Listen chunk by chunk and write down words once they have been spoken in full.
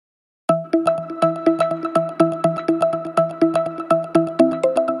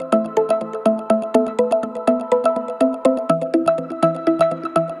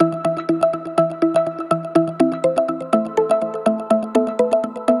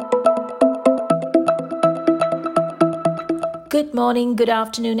Good morning, good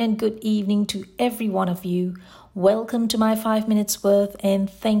afternoon, and good evening to every one of you. Welcome to my 5 minutes worth, and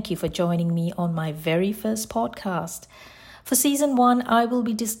thank you for joining me on my very first podcast. For season 1, I will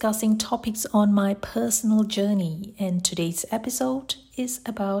be discussing topics on my personal journey, and today's episode is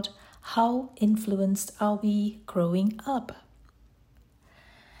about how influenced are we growing up.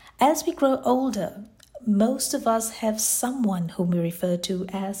 As we grow older, most of us have someone whom we refer to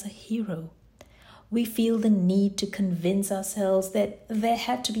as a hero. We feel the need to convince ourselves that there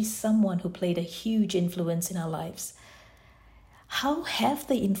had to be someone who played a huge influence in our lives. How have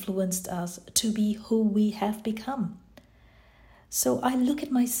they influenced us to be who we have become? So I look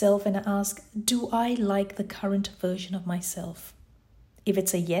at myself and I ask, do I like the current version of myself? If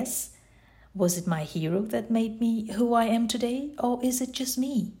it's a yes, was it my hero that made me who I am today, or is it just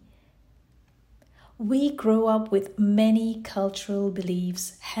me? We grow up with many cultural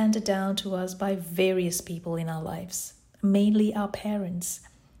beliefs handed down to us by various people in our lives, mainly our parents.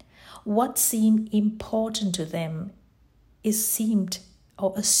 What seemed important to them is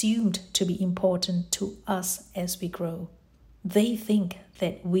assumed to be important to us as we grow. They think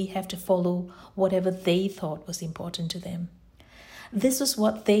that we have to follow whatever they thought was important to them. This was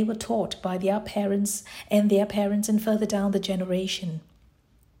what they were taught by their parents and further down the generation.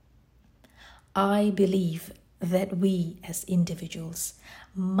 I believe that we as individuals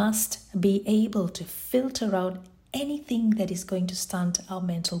must be able to filter out anything that is going to stunt our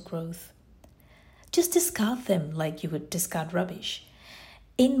mental growth. Just discard them like you would discard rubbish.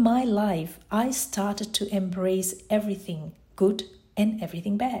 In my life, I started to embrace everything good and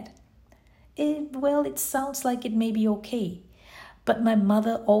everything bad. It sounds like it may be okay, but my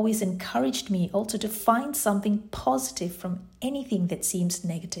mother always encouraged me also to find something positive from anything that seems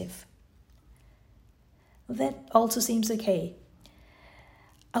negative. That also seems okay.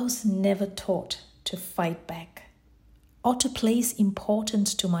 I was never taught to fight back or to place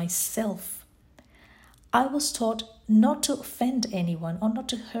importance to myself. I was taught not to offend anyone or not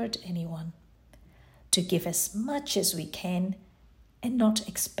to hurt anyone, to give as much as we can and not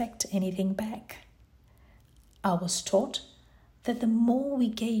expect anything back. I was taught that the more we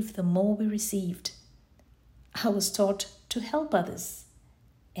gave, the more we received. I was taught to help others,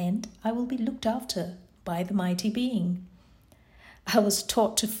 and I will be looked after by the mighty being. I was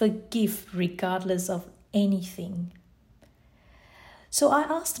taught to forgive regardless of anything. So I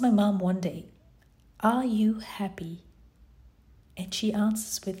asked my mom one day, "Are you happy?" And she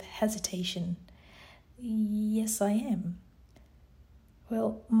answers with hesitation, "Yes, I am."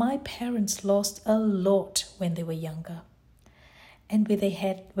 Well, my parents lost a lot when they were younger, and when they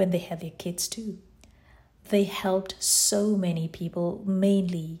had their kids too. They helped so many people,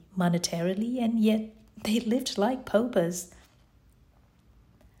 mainly monetarily, and yet they lived like paupers.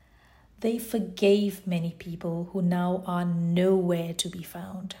 They forgave many people who now are nowhere to be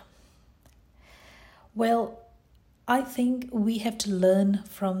found. Well, I think we have to learn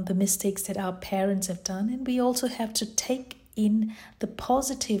from the mistakes that our parents have done, and we also have to take in the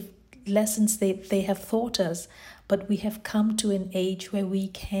positive lessons they have taught us, but we have come to an age where we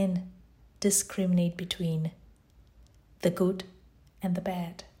can discriminate between the good and the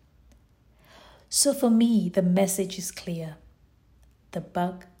bad. So for me, the message is clear. The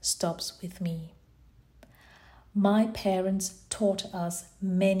buck stops with me. My parents taught us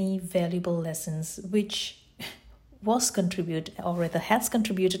many valuable lessons, which has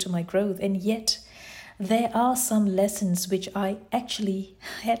contributed to my growth, and yet there are some lessons which I actually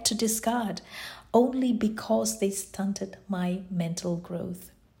had to discard only because they stunted my mental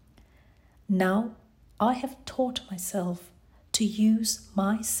growth. Now I have taught myself to use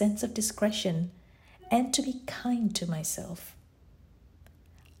my sense of discretion and to be kind to myself.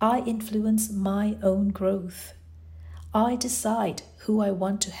 I influence my own growth. I decide who I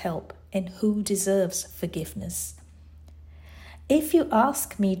want to help and who deserves forgiveness. If you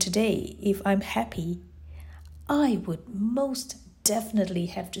ask me today if I'm happy, I would most definitely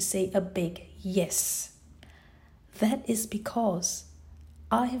have to say a big yes. That is because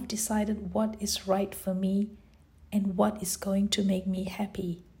I have decided what is right for me and what is going to make me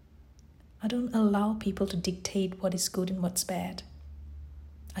happy. I don't allow people to dictate what is good and what's bad.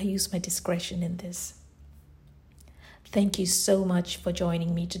 I use my discretion in this. Thank you so much for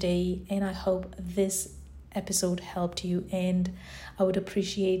joining me today, and I hope this episode helped you, and I would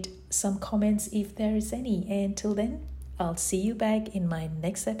appreciate some comments if there is any. And till then, I'll see you back in my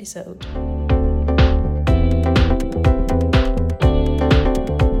next episode.